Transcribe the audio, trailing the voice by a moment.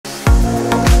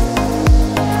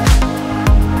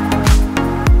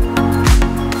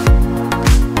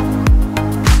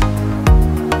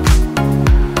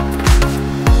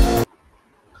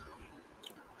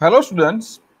Hello students,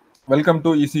 welcome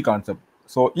to Easy Concept.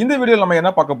 So இந்த வீடியோல நம்ம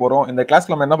என்ன பார்க்க போறோம், இந்த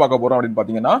கிளாஸ்ல நம்ம என்ன பார்க்க போறோம் அப்படின்னு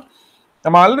பாத்தீங்கன்னா,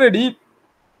 நம்ம ஆல்ரெடி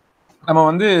நம்ம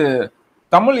வந்து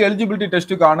Tamil eligibility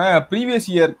டெஸ்ட்டுக்கான previous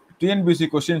year TNPSC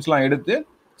கொஸ்டின்ஸ்லாம் எடுத்து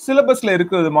சிலபஸ்ல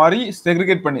இருக்கிறது மாதிரி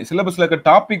செக்ரிகேட் பண்ணி சிலபஸ்ல இருக்க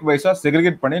டாபிக் வைஸா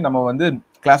செக்ரிகேட் பண்ணி நம்ம வந்து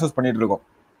கிளாஸஸ் பண்ணிட்டு இருக்கோம்.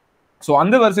 ஸோ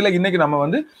அந்த வரிசையில் இன்னைக்கு நம்ம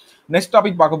வந்து நெக்ஸ்ட்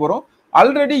டாபிக் பார்க்க போறோம்.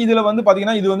 ஆல்ரெடி இதுல வந்து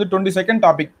பாத்தீங்கன்னா இது வந்து 22nd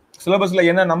டாபிக், சிலபஸ்ல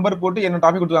என்ன நம்பர் போட்டு என்ன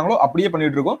டாபிக் கொடுத்தாங்களோ அப்படியே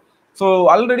பண்ணிட்டு இருக்கோம். ஸோ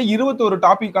ஆல்ரெடி 21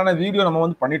 டாபிக்கான வீடியோ நம்ம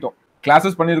வந்து பண்ணிட்டோம்,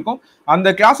 கிளாஸஸ் பண்ணியிருக்கோம். அந்த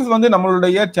கிளாஸஸ் வந்து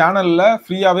நம்மளுடைய சேனல்ல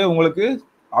ஃப்ரீயாவே உங்களுக்கு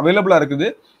அவைலபிளா இருக்குது.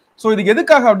 ஸோ இதுக்கு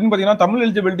எதுக்காக அப்படின்னு பாத்தீங்கன்னா, தமிழ்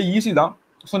எலிஜிபிலிட்டி ஈஸி தான்.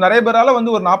 ஸோ நிறைய பேரால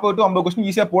வந்து ஒரு 40 to 50 கொஸ்டின்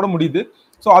ஈஸியா போட முடியுது.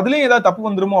 ஸோ அதுலயும் ஏதாவது தப்பு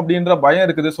வந்துருமோ அப்படின்ற பயம்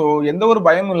இருக்குது. ஸோ எந்த ஒரு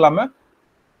பயமும் இல்லாம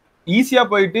ஈஸியா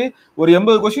போயிட்டு ஒரு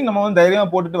 80 கொஸ்டின் நம்ம வந்து தைரியமா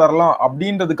போட்டுட்டு வரலாம்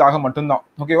அப்படின்றதுக்காக மட்டும்தான்.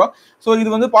 ஓகேவா? ஸோ இது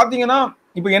வந்து பாத்தீங்கன்னா,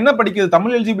 இப்போ என்ன படிக்குது,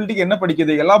 தமிழ் எலிஜிபிலிட்டிக்கு என்ன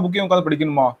படிக்குது, எல்லா புக்கையும் உட்காந்து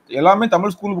படிக்கணுமா, எல்லாமே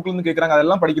தமிழ் ஸ்கூல் புக்ல இருந்து கேட்கறாங்க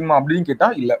அதெல்லாம் படிக்கணுமா அப்படின்னு கேட்டா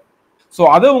இல்ல. ஸோ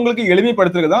அதை உங்களுக்கு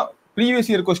எளிமைப்படுத்துறது தான் ப்ரீவியஸ்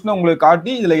இயர் கொஸ்டின் உங்களுக்கு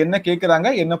காட்டி இதுல என்ன கேட்கறாங்க,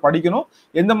 என்ன படிக்கணும்,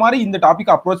 எந்த மாதிரி இந்த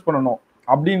டாபிக் அப்ரோச் பண்ணணும்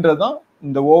அப்படின்றதுதான்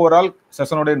இந்த ஓவரால்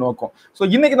செஷனுடைய நோக்கம். ஸோ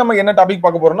இன்னைக்கு நம்ம என்ன டாபிக்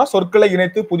பார்க்க போறோம்னா, சொற்களை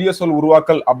இணைத்து புதிய சொல்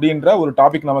உருவாக்கல் அப்படின்ற ஒரு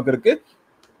டாபிக் நமக்கு இருக்கு.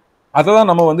 அதை தான்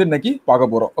நம்ம வந்து இன்னைக்கு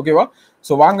பார்க்க போறோம். ஓகேவா?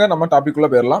 ஸோ வாங்க நம்ம டாபிக் உள்ள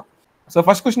போயிடலாம். ஸோ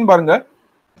ஃபர்ஸ்ட் கொஸ்டின் பாருங்க,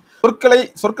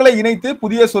 சொற்களை இணைத்து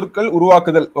புதிய சொற்கள்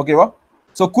உருவாக்குதல். ஓகேவா?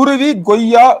 ஸோ குருவி,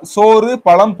 கொய்யா, சோறு,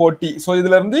 பழம், போட்டி. ஸோ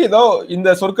இதுல இருந்து ஏதோ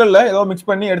இந்த சொற்கள்ல ஏதோ மிக்ஸ்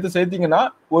பண்ணி எடுத்து சேர்த்தீங்கன்னா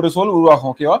ஒரு சொல்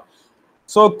உருவாகும். ஓகேவா?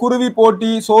 ஸோ குருவி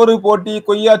போட்டி, சோறு போட்டி,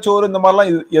 கொய்யா சோறு, இந்த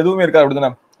மாதிரிலாம் எதுவுமே இருக்காது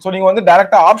அப்படிதானே. ஸோ நீங்க வந்து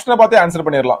டைரக்டா ஆப்ஷனை பார்த்தே ஆன்சர்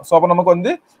பண்ணிடலாம். ஸோ அப்போ நமக்கு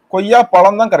வந்து கொய்யா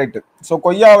பழம் தான் கரெக்ட். ஸோ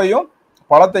கொய்யாவையும்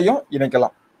பழத்தையும்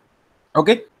இணைக்கலாம்.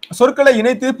 ஓகே, சொற்களை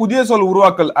இணைத்து புதிய சொல்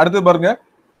உருவாக்கல். அடுத்து பாருங்க,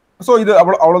 ஸோ இது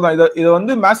அவ்வளவுதான். இதை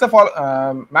வந்து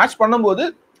மேட்ச் பண்ணும்போது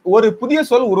ஒரு புதிய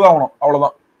சொல் உருவாகணும்,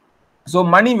 அவ்வளவுதான். ஸோ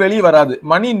மணி வெளி வராது,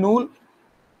 மணி நூல்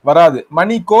வராது,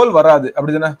 மணி கோல் வராது,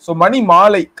 அப்படிதானே. ஸோ மணி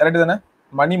மாலை கரெக்ட் தானே,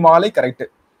 மணி மாலை கரெக்ட்.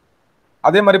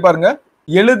 அதே மாதிரி பாருங்க,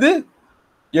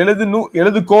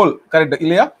 எழுதுகோல் கரெக்ட்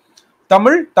இல்லையா.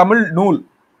 தமிழ் நூல்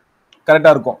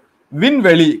கரெக்டா இருக்கும்.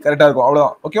 விண்வெளி கரெக்டா இருக்கும்,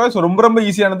 அவ்வளவுதான். ஓகேவா? ஸோ ரொம்ப ரொம்ப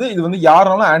ஈஸியானது. இது வந்து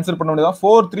யாராலும் ஆன்சர் பண்ண முடியாது.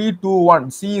 4 3 2 1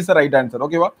 சி இஸ் ரைட் ஆன்சர்.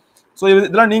 ஓகேவா? ஸோ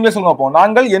இதெல்லாம் நீங்களே சொல்லுங்க. அப்போ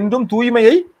நாங்கள் என்றும்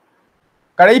தூய்மையை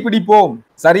கடைபிடிப்போம்,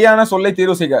 சரியான சொல்லை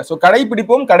தேர்வு செய்க. ஸோ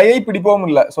கடைபிடிப்போம், கடையை பிடிப்போம்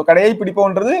இல்ல. ஸோ கடையை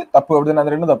பிடிப்போம்ன்றது தப்பு, அப்படின்னு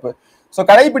அந்த ரெண்டும் தப்பு. ஸோ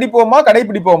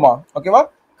கடைபிடிப்போமா. ஓகேவா?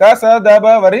 க ச த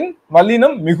ப வரின்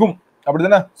வல்லினம் மிகும்,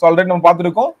 அப்படிதானே. ஸோ ஆல்ரெடி நம்ம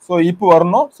பார்த்துருக்கோம். ஸோ இப்போ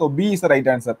வரணும். So B is right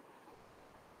answer.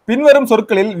 பின்வரும்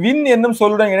சொற்களில் விண் என்னும்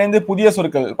சொல்லுடன் இணைந்து புதிய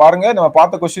சொற்கள். பாருங்க, நம்ம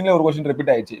பார்த்த கொஸ்டின்ல ஒரு கொஸ்டின்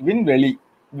ரிப்பீட் ஆயிடுச்சு. விண்வெளி,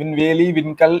 விண்வேலி,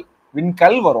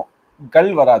 விண்கல் வரும்,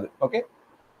 கல் வராது. ஓகே,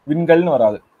 விண்கல்னு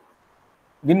வராது,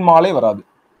 விண்மாலை வராது.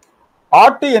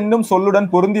 ஆட்டு என்னும் சொல்லுடன்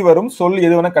பொருந்தி வரும் சொல்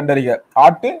எதுவென கண்டறிக.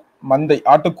 ஆட்டு மந்தை,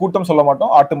 ஆட்டு கூட்டம் சொல்ல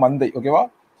மாட்டோம், ஆட்டு மந்தை. ஓகேவா?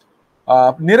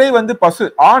 நிறை வந்து பசு,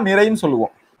 நிறைன்னு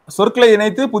சொல்லுவோம். சொற்களை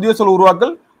இணைத்து புதிய சொல்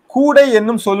உருவாக்கல். கூடை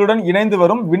என்னும் சொல்லுடன் இணைந்து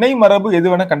வரும் வினை மரபு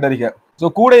எதுவென கண்டறிக. ஸோ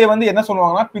கூடையை வந்து என்ன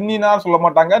சொல்லுவாங்கன்னா, பின்னினார் சொல்ல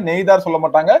மாட்டாங்க, நெய்தார் சொல்ல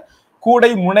மாட்டாங்க, கூடை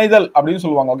முனைதல் அப்படின்னு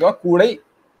சொல்லுவாங்க. ஓகேவா? கூடை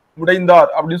முடைந்தார்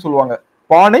அப்படின்னு சொல்லுவாங்க,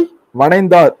 பானை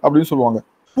வனைந்தார் அப்படின்னு சொல்லுவாங்க.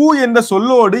 பூ என்ற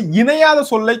சொல்லோடு இணையாத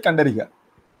சொல்லை கண்டறிக.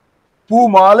 பூ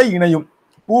மாலை இணையும்,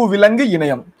 பூ விலங்கு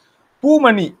இணையம்,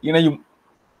 பூமணி இணையும்.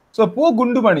 ஸோ பூ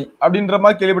குண்டுமணி அப்படின்ற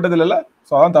மாதிரி கேள்விப்பட்டது இல்லைல்ல.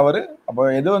 ஸோ அதான் தவறு.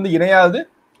 அப்போ எது வந்து இணையாது,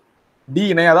 டி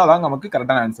இணையாதா, அதான் நமக்கு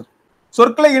கரெக்டான ஆன்சர்.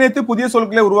 சொற்களை இணைத்து புதிய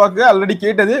சொற்களை உருவாக்க ஆல்ரெடி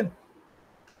கேட்டது.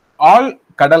 ஆள்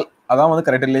கடல், அதான் வந்து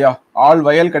கரெக்ட் இல்லையா. ஆள்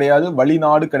வயல் கிடையாது,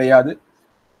 வழிநாடு கிடையாது.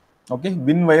 ஓகே,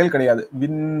 விண்வயல் கிடையாது,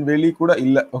 விண்வெளி கூட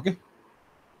இல்ல. ஓகே,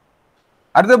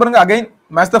 அடுத்து பாருங்க, அகைன்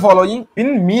மேட்ச் த ஃபாலோயிங்.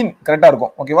 விண் மீன் கரெக்டா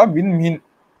இருக்கும். ஓகேவா? விண் மீன்.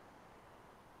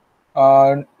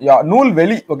 நூல்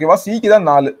வெளி. ஓகேவா? சிக்கு தான்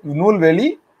 4. நூல் வெளி,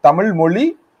 தமிழ் மொழி,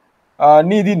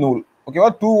 நீதி நூல். ஓகேவா?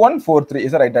 2 1 4 3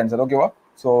 இஸ் ரைட் ஆன்சர். ஓகேவா?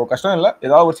 ஸோ கஷ்டம் இல்லை,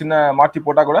 ஏதாவது ஒரு சின்ன மாற்றி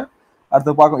போட்டா கூட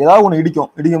அடுத்து பார்க்கும், ஏதாவது ஒன்று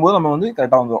இடிக்கும் போது நம்ம வந்து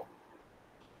கரெக்டா வந்துடும்.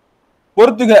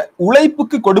 பொறுத்துக.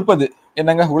 உழைப்புக்கு கொடுப்பது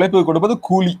என்னங்க? உழைப்புக்கு கொடுப்பது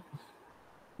கூலி.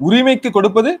 உரிமைக்கு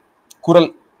கொடுப்பது குரல்,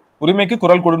 உரிமைக்கு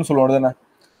குரல் கொடுன்னு சொல்லுவோம் தானே.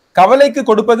 கவலைக்கு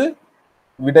கொடுப்பது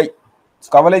விடை,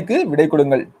 கவலைக்கு விடை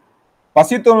கொடுங்கள்.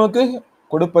 பசித்தவனுக்கு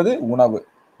கொடுப்பது உணவு.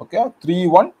 ஓகே, 3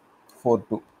 1 4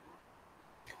 2.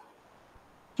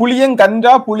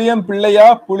 புளியங்கன்றா, புளியம் பிள்ளையா,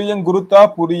 புளியங்குருத்தா,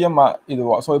 புளியமா,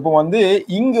 இதுவா. ஸோ இப்போ வந்து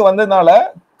இங்கு வந்ததுனால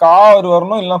கா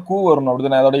வரணும், இல்லைன்னா கூ வரணும்,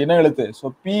 அப்படிதானே அதோட இன எழுத்து. ஸோ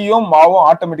பியும் மாவும்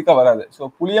ஆட்டோமேட்டிக்கா வராது. ஸோ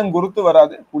புளியங்குருத்து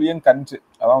வராது, புளியங்கன்று,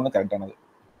 அதான் வந்து கரெக்டானது.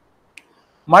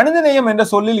 மனிதநேயம் என்ற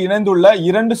சொல்லில் இணைந்துள்ள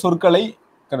 2 சொற்களை.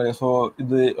 ஸோ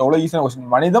இது எவ்வளவு ஈஸியான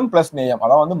கொஸ்டின். மனிதம் பிளஸ் நேயம்,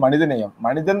 அதான் வந்து மனித நேயம்.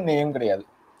 மனிதன் நேயம் கிடையாது,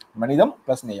 மனிதம்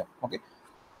பிளஸ் நேயம். ஓகே,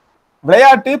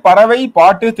 விளையாட்டு, பறவை,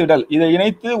 பாட்டு, திடல், இதை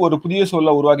இணைத்து ஒரு புதிய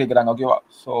சொல்ல உருவாக்கிக்கிறாங்க. ஓகேவா?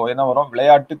 ஸோ என்ன வரும்?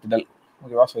 விளையாட்டு, திடல்.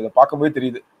 ஓகேவா? ஸோ இதை பார்க்கும்போது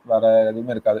தெரியுது, வேற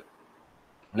எதுவுமே இருக்காது.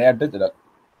 விளையாட்டு திடல்.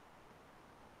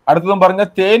 அடுத்ததும் பாருங்க,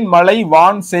 தேன், மலை,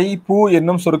 வான், செய், பூ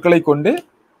என்னும் சொற்களை கொண்டு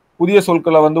புதிய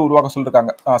சொற்களை வந்து உருவாக்க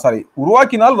சொல்லிருக்காங்க. சாரி,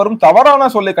 உருவாக்கினால் வரும் தவறான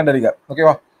சொல்லை கண்டறிக.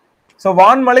 ஓகேவா? ஸோ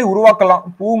வான்மலை உருவாக்கலாம்,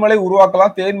 பூமலை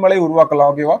உருவாக்கலாம், தேன்மலை உருவாக்கலாம்.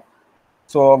 ஓகேவா?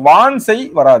 ஸோ வான் செய்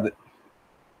வராது.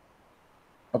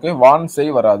 ஓகே, வான்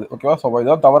செய் வராது. ஓகேவா? ஸோ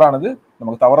இதுதான் தவறானது,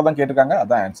 நமக்கு தவறா தான் கேட்டிருக்காங்க,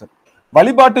 அதான் ஆன்சர்.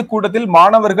 வழிபாட்டு கூட்டத்தில்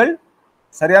மாணவர்கள்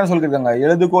சரியான சொல்லிருக்காங்க.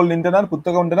 எழுதுகோள் நின்றனர்,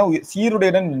 புத்தகம் நின்றனர்,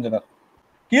 சீருடையுடன் நின்றனர்.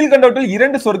 கீழ்கண்டவற்றில்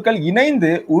 2 சொற்கள் இணைந்து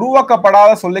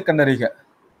உருவாக்கப்படாத சொல்லை கண்டறிக.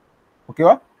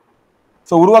 ஓகேவா?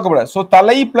 சோ உருவாக்கப்படாது. சோ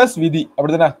தலை பிளஸ் விதி,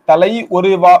 அப்படிதானே? தலை ஒரு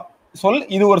சொல்,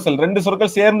 இது ஒரு சொல், 2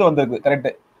 சொற்கள் சேர்ந்து வந்திருக்கு. கரெக்ட்.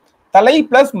 தலை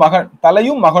பிளஸ் மகன்,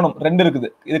 தலையும் மகனும் 2 இருக்குது,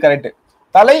 இது கரெக்ட்.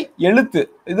 தலை எழுத்து,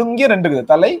 இது இங்கே 2 இருக்குது,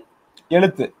 தலை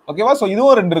எழுத்து. ஓகேவா? சோ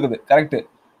இதுவும் 2 இருக்குது, கரெக்ட்.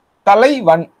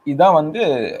 தலைவன், இதான் வந்து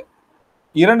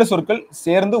 2 சொற்கள்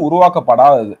சேர்ந்து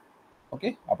உருவாக்கப்படாதது.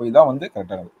 ஓகே, அப்ப இதான் வந்து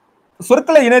கரெக்டானது.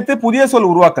 சொற்களை இணைத்து புதிய சொல்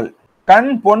உருவாக்கல். கண்,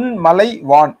 பொன், மலை,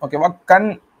 வான். ஓகேவா?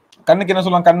 கண்ணுக்கு என்ன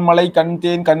சொல்லலாம்? கண்மலை, கண்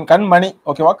தேன், கண்மணி.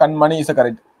 ஓகேவா? கண்மணி இஸ்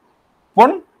கரெக்ட்.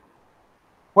 பொன்,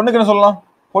 பொண்ணுக்கு என்ன சொல்லலாம்?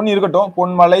 பொன் இருக்கட்டும்,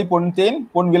 பொன் மலை, பொன் தேன்,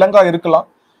 பொன் விலங்கா இருக்கலாம்.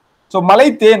 ஸோ மலை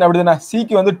தேன் அப்படிதானே?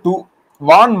 சிக்கு வந்து 2,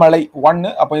 வான் மலை 1,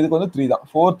 அப்போ இதுக்கு வந்து 3 தான்.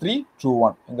 4 3 2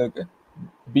 1 எங்க இருக்கு?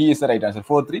 B is right answer.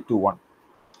 4 3 2 1.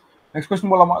 Next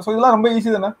question போலாமா? ஸோ இதெல்லாம் ரொம்ப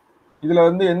ஈஸி தானே, இதுல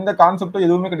வந்து எந்த கான்செப்டும்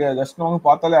எதுவுமே கிடையாது, ஜஸ்ட் நமக்கு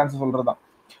பார்த்தாலே ஆன்சர் சொல்றதுதான்.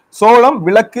 சோளம்,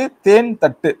 விளக்கு, தேன்,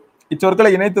 தட்டு இச்சொற்களை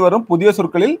இணைத்து வரும் புதிய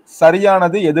சொற்களில்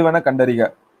சரியானது எதுவென கண்டறிக.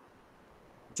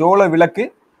 சோள விளக்கு,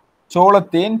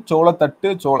 சோளத்தேன், சோளத்தட்டு,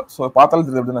 பார்த்தாலும்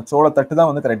தெரியுது, சோளத்தட்டு தான்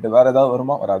வந்து கரெக்ட். வேற ஏதாவது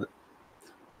வருமா? வராது.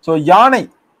 ஸோ யானை,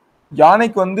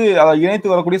 யானைக்கு வந்து அதை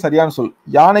இணைத்து வரக்கூடிய சரியான சொல்.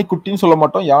 யானை குட்டின்னு சொல்ல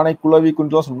மாட்டோம், யானை குளவி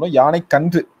குன்றோ சொல்லணும், யானை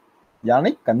கன்று.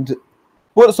 யானை கன்று.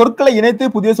 சொற்களை இணைத்து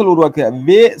புதிய சொல் உருவாக்க.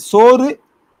 சோறு,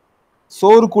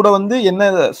 சோறு கூட வந்து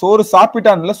என்ன? சோறு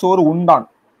சாப்பிட்டான் இல்ல, சோறு உண்டான்.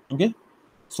 ஓகே,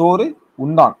 சோறு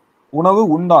உண்டான், உணவு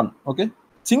உண்டான். ஓகே.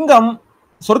 சிங்கம்,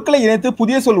 சொற்களை இணைத்து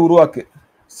புதிய சொல் உருவாக்கு.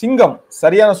 சிங்கம்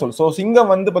சரியான சொல். சோ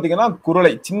சிங்கம் வந்து பாத்தீங்கன்னா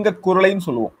குரலை, சிங்க குரலைன்னு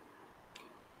சொல்லுவோம்.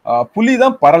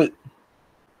 புலிதான் பரல்,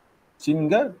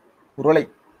 சிங்க குரலை.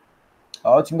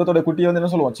 அதாவது சிங்கத்தோட குட்டியை வந்து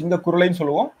என்ன சொல்லுவோம்? சிங்க குரலைன்னு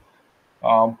சொல்லுவோம்.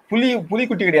 புலி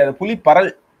குட்டி கிடையாது, புலி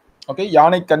பரல். ஓகே.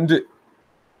 யானை கன்று,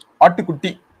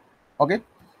 ஆட்டுக்குட்டி. ஓகே.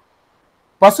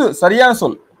 பசு சரியான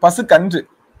சொல், பசு கன்று.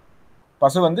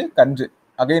 பசு வந்து கன்று.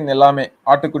 அகைன் எல்லாமே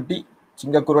ஆட்டுக்குட்டி,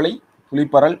 சிங்கக்குரலை,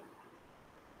 புலிப்பரல்,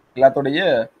 எல்லாத்தோடைய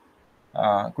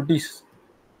குட்டீஸ்.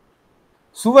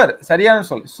 சுவர் சரியான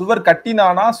சொல். சுவர்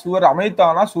கட்டினானா, சுவர்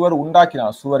அமைத்தானா, சுவர்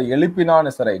உண்டாக்கினான், சுவர் எழுப்பினான்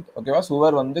இஸ் ரைட். ஓகேவா?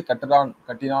 சுவர் வந்து கட்டினான்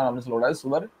அப்படின்னு சொல்லக்கூடாது,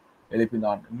 சுவர்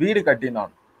எழுப்பினான். வீடு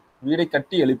கட்டினான், வீடை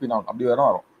கட்டி எழுப்பினான், அப்படி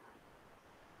வரும்.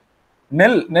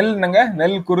 நெல், நெல் என்னங்க?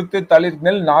 நெல் குருத்து, தளிர்,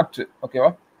 நெல் நாற்று. ஓகேவா?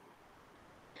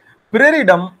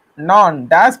 பிறரிடம் நான்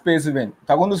டேஸ் பேசுவேன்,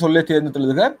 தகுந்த சொல்லை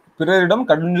தேர்ந்தெடுத்துக. பிறரிடம்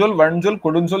கடுஞ்சொல், வன்சொல்,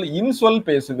 கொடுஞ்சொல், இன்சொல்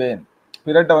பேசுவேன்.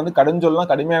 பிறர்கிட்ட வந்து கடுஞ்சொல்னா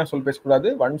கடுமையான சொல் பேசக்கூடாது,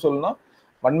 வன்சொல்னா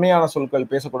வன்மையான சொற்கள்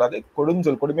பேசக்கூடாது,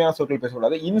 கொடுஞ்சொல் கொடுமையான சொற்கள்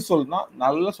பேசக்கூடாது, இன்சொல்னா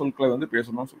நல்ல சொற்களை வந்து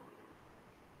பேசணும்னு சொல்லுவாங்க.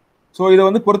 ஸோ இதை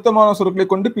வந்து பொருத்தமான சொற்களை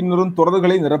கொண்டு பின்வரும்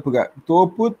தொடர்களை நிரப்புக.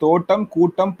 தோப்பு, தோட்டம்,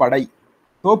 கூட்டம், படை.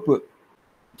 தோப்பு,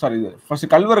 சாரி, இது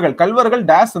ஃபர்ஸ்ட் கல்வர்கள். கல்வர்கள்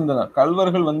டேஸ் சென்றனர்,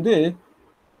 கல்வர்கள் வந்து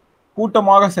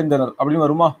கூட்டமாக சென்றனர் அப்படின்னு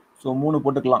வருமா? ஸோ 3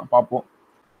 போட்டுக்கலாம், பார்ப்போம்.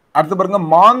 அடுத்து பாருங்க,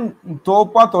 மான்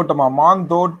தோப்பா தோட்டமா? மான்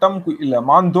தோட்டம் இல்ல,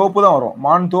 மான் தோப்பு தான் வரும்.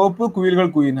 மான் தோப்பு,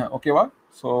 குயில்கள் குயின. ஓகேவா?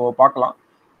 ஸோ பார்க்கலாம்.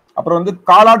 அப்புறம் வந்து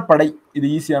காலாட்படை, இது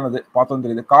ஈஸியானது, பார்த்தோம்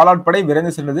தெரியுது. காலாட்படை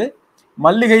விரைந்து சென்றது.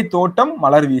 மல்லிகை தோட்டம்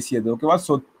மலர் வீசியது. ஓகேவா?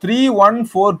 So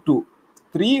 3142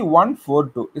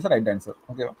 3142 is right answer.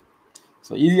 ஓகேவா?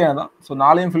 ஸோ ஈஸியானதான். ஸோ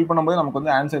 4ஐயும் ஃபில் பண்ணும்போது நமக்கு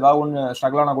வந்து ஆன்சர் ஏதாவது ஒன்று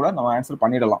ஸ்ட்ரகிள் ஆனா கூட நம்ம ஆன்சர்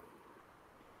பண்ணிடலாம்.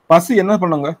 பசு என்ன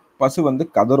பண்ணுங்க? பசு வந்து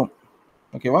கதரும்.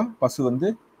 ஓகேவா? பசு வந்து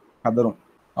கதரும்.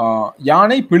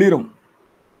 யானை பிளிரும்,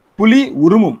 புலி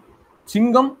உருமும்,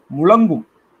 சிங்கம் முழங்கும்.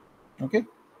 ஓகே,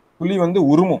 புலி வந்து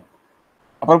உருமும்.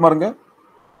 அப்புறம் பாருங்க,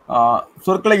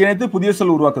 சொற்களை இணைத்து புதிய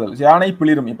சொல் உருவாக்குதல். யானை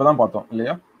பிளிரும் இப்பதான் பார்த்தோம்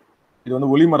இல்லையா? இது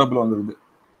வந்து ஒளிமரபுல வந்துருது.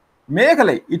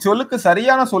 மேகலை, இச்சொல்லுக்கு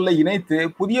சரியான சொல்லை இணைத்து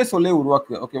புதிய சொல்லை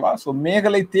உருவாக்கு. ஓகேவா? சோ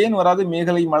மேகலை தேன் வராது,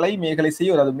 மேகலை மலை, மேகலை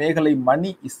செய் வராது, மேகலை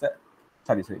மணி இஸ்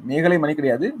சாரி மேகலை மணி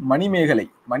கிடையாது, Manimekalai.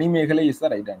 Manimekalai is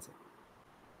the right answer.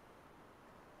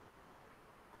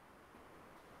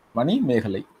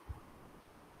 Manimekalai.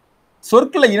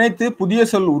 சொற்களை இணைத்து புதிய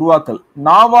சொல் உருவாக்கல்.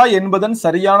 நாவா என்பதன்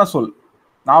சரியான சொல்.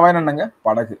 நாவா என்னங்க?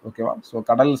 படகு. ஓகேவா? சோ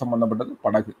கடல் சம்பந்தப்பட்டது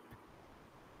படகு.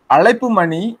 அழைப்பு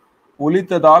மணி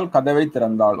ஒலித்ததால் கதவை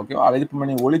திறந்தாள். ஓகேவா? அழைப்பு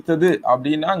மணி ஒலித்தது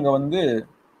அப்படின்னா அங்க வந்து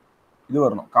இது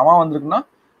வரணும், கமா வந்திருக்குன்னா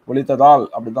ஒலித்ததால்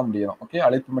அப்படிதான் முடியணும். ஓகே,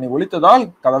 அழைப்பு மணி ஒலித்ததால்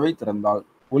கதவை திறந்தாள்.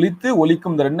 ஒலித்து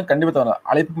ஒலிக்கும் இந்த ரெண்டு கண்டிப்பா தவறு.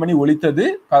 அழைப்பு மணி ஒலித்தது,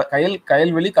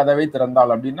 கயல்வெளி கதவை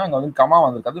திறந்தாள் அப்படின்னா அங்க வந்து கமா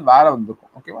வந்திருக்காது, வேற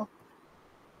வந்திருக்கும். ஓகேவா?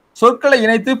 சொற்களை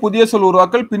இணைத்து புதிய சொல்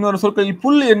உருவாக்கல். பின்வரும் சொற்களில்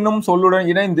புல் என்னும் சொல்லுடன்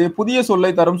இணைந்து புதிய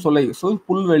சொல்லை தரும் சொல்லை. சொல்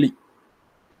புல்வெளி.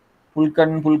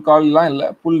 புல்கண், புல்கால் எல்லாம் இல்ல,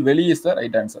 புல்வெளி இஸ் த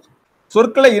ரைட் ஆன்சர்.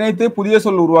 சொற்களை இணைத்து புதிய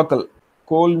சொல் உருவாக்கல்.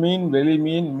 கோல் மீன், வெளி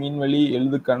மீன், மீன்வெளி,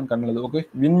 எழுதுக்கண், கண்ணெழுது. ஓகே,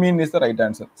 விண்மீன் is the right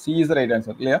answer. C is the right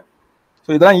answer இல்லையா? ஸோ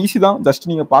இதெல்லாம் ஈஸி தான், ஜஸ்ட்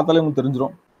நீங்க பார்த்தாலே உங்களுக்கு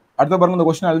தெரிஞ்சிடும். அடுத்த பாருங்க, இந்த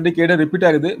கொஸ்டின் ஆல்ரெடி கேட்டு ரிப்பீட்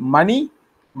ஆகுது. மணி,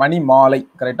 மணி மாலை.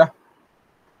 கரெக்டா?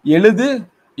 எழுது,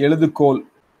 எழுதுகோல்.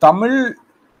 தமிழ்,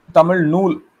 தமிழ்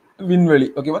நூல், விண்வெளி.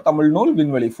 ஓகேவா? தமிழ் நூல்,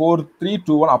 விண்வெளி. 4 3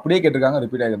 2 1 அப்படியே கேட்டிருக்காங்க,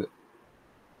 ரிப்பீட் ஆகுது.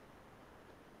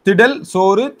 திடல்,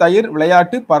 சோறு, தயிர்,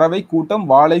 விளையாட்டு, பறவை, கூட்டம்,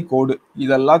 வாழை, கோடு.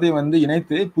 இது எல்லாத்தையும் வந்து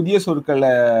இணைத்து புதிய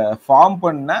சொற்களை ஃபார்ம்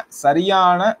பண்ண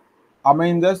சரியான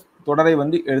அமைந்த தொடரை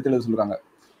வந்து எழுத சொல்றாங்க.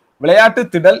 விளையாட்டு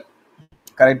திடல்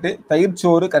கரெக்ட், தயிர்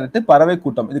சோறு கரெக்ட், பறவை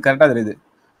கூட்டம் இது கரெக்டா தெரியுது.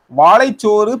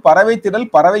 வாழைச்சோறு, பறவை திடல்,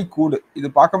 பறவை கூடு இது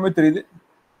பார்க்கும்போது தெரியுது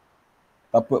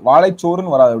தப்பு.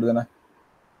 வாழைச்சோறுன்னு வராது அப்படிதானே.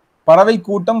 பறவை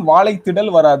கூட்டம், வாழை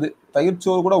திடல் வராது. தயிர்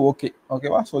சோறு கூட ஓகே.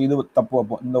 ஓகேவா? ஸோ இது தப்பு.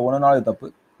 அப்போ இந்த 1 நாள் தப்பு.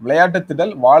 விளையாட்டு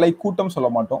திடல், வாழை கூட்டம் சொல்ல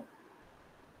மாட்டோம்.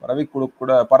 பறவை கூடு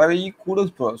கூட, பறவை கூடு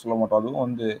சொல்ல மாட்டோம். அதுவும்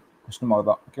வந்து கொஸ்டின் மார்க்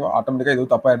தான். ஓகேவா? ஆட்டோமேட்டிக்கா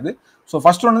இதுவும் தப்பாயிருது. ஸோ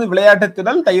ஃபர்ஸ்ட் ஒன் வந்து விளையாட்டு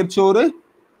திடல், தயிர் சோறு,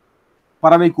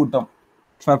 பறவை கூட்டம்.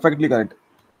 Perfectly correct.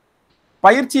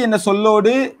 பயிற்சி என்ற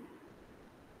சொல்லோடு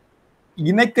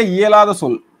இணைக்க இயலாத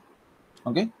சொல்.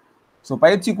 ஓகே, ஸோ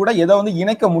பயிற்சி கூட எதை வந்து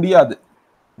இணைக்க முடியாது.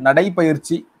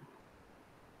 நடைப்பயிற்சி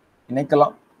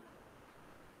இணைக்கலாம்,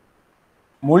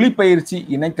 மொழி பயிற்சி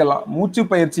இணைக்கலாம், மூச்சு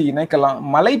பயிற்சி இணைக்கலாம்,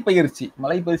 மலை பயிற்சி.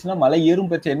 மலை பயிற்சினா மலை ஏறும்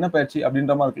பயிற்சி, என்ன பயிற்சி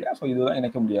அப்படின்ற மாதிரி இருக்கு இல்லையா? ஸோ இதுதான்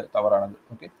இணைக்க முடியாது, தவறானது.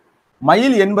 ஓகே,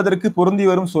 மயில் என்பதற்கு பொருந்தி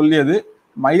வரும் சொல்லியது.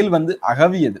 மயில் வந்து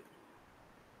அகவியது.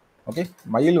 ஓகே,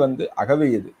 மயில் வந்து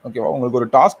அகவியது. ஓகேவா? உங்களுக்கு ஒரு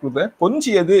டாஸ்க் கொடுத்தேன்,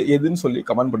 கொஞ்சியது எதுன்னு சொல்லி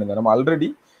கமெண்ட் பண்ணுங்க. நம்ம ஆல்ரெடி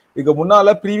இதுக்கு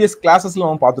முன்னால ப்ரீவியஸ் கிளாஸஸ்ல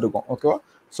நம்ம பார்த்துருக்கோம். ஓகேவா?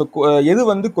 ஸோ எது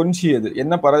வந்து கொஞ்சியது,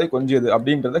 என்ன பறவை கொஞ்சியது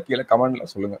அப்படின்றத கீழே கமெண்ட்ல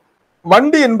சொல்லுங்க.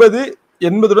 வண்டு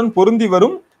என்பதுடன் பொருந்தி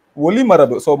வரும்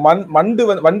ஒலிமரபு. ஸோ வண்டு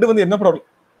வந்து என்ன ப்ராப்ளம்,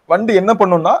 வண்டு என்ன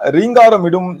பண்ணும்னா ரீங்காரம்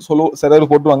இடும் சிலர்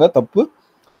போட்டுவாங்க, தப்பு.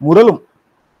 முரலும்,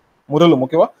 முரலும்.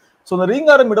 ஓகேவா? ஸோ அந்த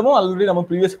ரீங்காரம் இடமும் ஆல்ரெடி நம்ம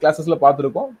ப்ரீவியஸ் கிளாஸஸ்ல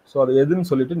பார்த்துருக்கோம். ஸோ அது எதுன்னு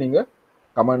சொல்லிட்டு நீங்க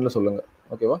கமெண்ட்ல சொல்லுங்க.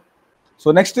 ஓகேவா? ஸோ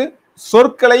நெக்ஸ்ட்,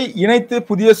 சொற்களை இணைத்து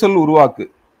புதிய சொல் உருவாக்கு.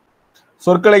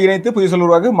 சொற்களை இணைத்து புதிய சொல்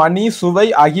உருவாக்கு. மணி, சுவை,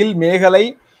 அகில், மேகலை,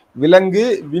 விலங்கு,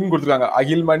 விண் கொடுத்துருக்காங்க.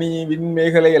 அகில், மணி, விண்,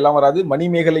 மேகலை எல்லாம் வராது. மணி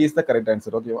மேகலை இஸ் த கரெக்ட்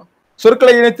ஆன்சர். ஓகேவா?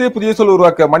 சொற்களை இணைத்து புதிய சொல்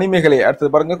உருவாக்க. மணிமேகலை. அடுத்தது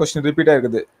பாருங்க, கொஸ்டின் ரிப்பீட்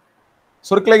ஆயிருக்குது.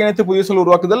 சொற்களை இணைத்து புதிய சொல்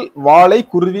உருவாக்குதல். வாழை,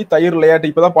 குருவி, தயிர்,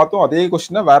 விளையாட்டு. இப்பதான் பார்த்தோம். அதே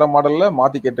கொஸ்டினை வேற மாடல்ல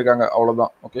மாத்தி கேட்டிருக்காங்க,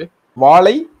 அவ்வளவுதான். ஓகே,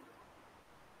 வாழை,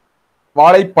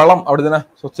 வாழைப்பழம் அப்படிதானே.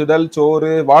 திடல்,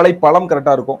 சோறு, வாழைப்பழம்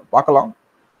கரெக்டா இருக்கும், பார்க்கலாம்.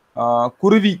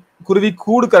 குருவி, குருவி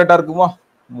கூடு கரெக்டா இருக்குமா?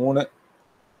 3.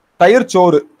 தயிர்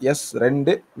சோறு எஸ்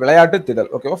 2. விளையாட்டு திடல்.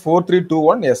 ஓகேவா? 4 3 2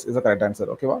 1 S is the correct answer.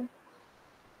 ஓகேவா?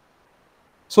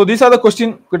 So these are the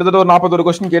question. கிட்டத்தட்ட ஒரு 41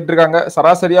 கொஸ்டின் கேட்டிருக்காங்க.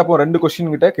 சராசரியா அப்போ 2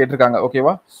 கொஸ்டின் கிட்ட கேட்டிருக்காங்க.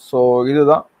 ஓகேவா? ஸோ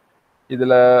இதுதான்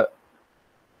இதுல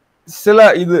சில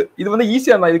இது வந்து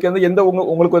ஈஸியா தான். இதுக்கு வந்து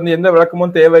உங்களுக்கு வந்து எந்த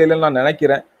விளக்கமும் தேவையில்லைன்னு நான்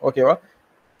நினைக்கிறேன். ஓகேவா?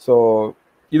 ஸோ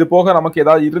இது போக நமக்கு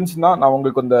ஏதாவது இருந்துச்சுன்னா நான்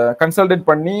உங்களுக்கு இந்த கன்சல்டேட்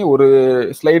பண்ணி ஒரு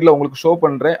ஸ்லைட்ல உங்களுக்கு ஷோ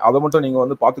பண்றேன். அதை மட்டும் நீங்க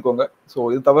வந்து பாத்துக்கோங்க. ஸோ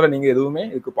இது தவிர நீங்க எதுவுமே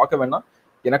இதுக்கு பார்க்க வேண்டாம்.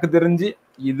 எனக்கு தெரிஞ்சு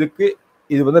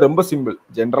இது வந்து ரொம்ப சிம்பிள்.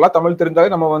 ஜென்ரலா தமிழ் தெரிஞ்சாலே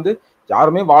நம்ம வந்து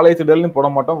யாருமே வாழை திடல்னு போட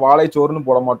மாட்டோம், வாழை சோறுன்னு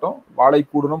போட மாட்டோம், வாழை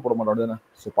கூடுன்னு போட மாட்டோம். அப்படிதானே?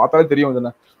 ஸோ பார்த்தாலே தெரியும்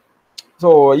இதுன்னு. ஸோ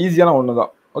ஈஸியான ஒன்று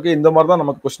தான். ஓகே, இந்த மாதிரி தான்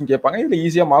நமக்கு கொஸ்டின் கேட்பாங்க. இதில்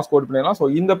ஈஸியாக மார்க்ஸ் கோட் பண்ணிடலாம். ஸோ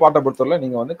இந்த பாட்டை பொறுத்தவரை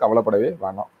நீங்கள் வந்து கவலைப்படவே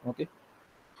வேணாம். ஓகே,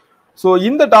 ஸோ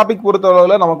இந்த டாபிக்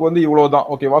பொறுத்தளவில் நமக்கு வந்து இவ்வளவுதான்.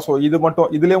 ஓகேவா? ஸோ இது மட்டும்,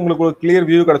 இதுலேயே உங்களுக்கு ஒரு கிளியர்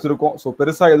வியூ கிடைச்சிருக்கும். ஸோ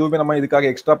பெருசாக எதுவுமே நம்ம இதுக்காக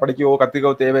எக்ஸ்ட்ரா படிக்கவோ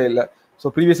கற்றுக்கவோ தேவையில்லை. ஸோ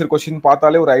ப்ரீவியஸ் கொஸ்டின்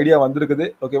பார்த்தாலே ஒரு ஐடியா வந்திருக்குது.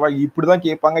 ஓகேவா? இப்படிதான்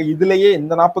கேட்பாங்க. இதுலேயே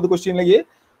இந்த 40 கொஸ்டின்லேயே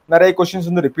நிறைய கொஸ்டின்ஸ்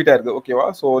வந்து ரிப்பீட் ஆயிருக்கு. ஓகேவா?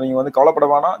 ஸோ நீங்க வந்து கவலைப்பட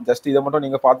வேணாம். ஜஸ்ட் இதை மட்டும்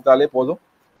நீங்க பார்த்துட்டாலே போதும்.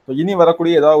 ஸோ இனி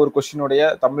வரக்கூடிய ஏதாவது ஒரு கொஸ்டினுடைய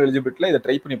தமிழ் எலிஜிபிலிட்டியில் இதை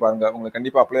ட்ரை பண்ணி பாருங்க, உங்களுக்கு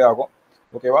கண்டிப்பாக அப்ளை ஆகும்.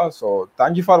 ஓகேவா? ஸோ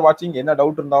தேங்க்யூ ஃபார் வாட்சிங். என்ன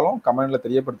டவுட் இருந்தாலும் கமெண்ட்ல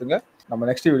தெரியப்படுத்துங்க.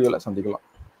 நம்ம நெக்ஸ்ட் வீடியோவில் சந்திக்கலாம்.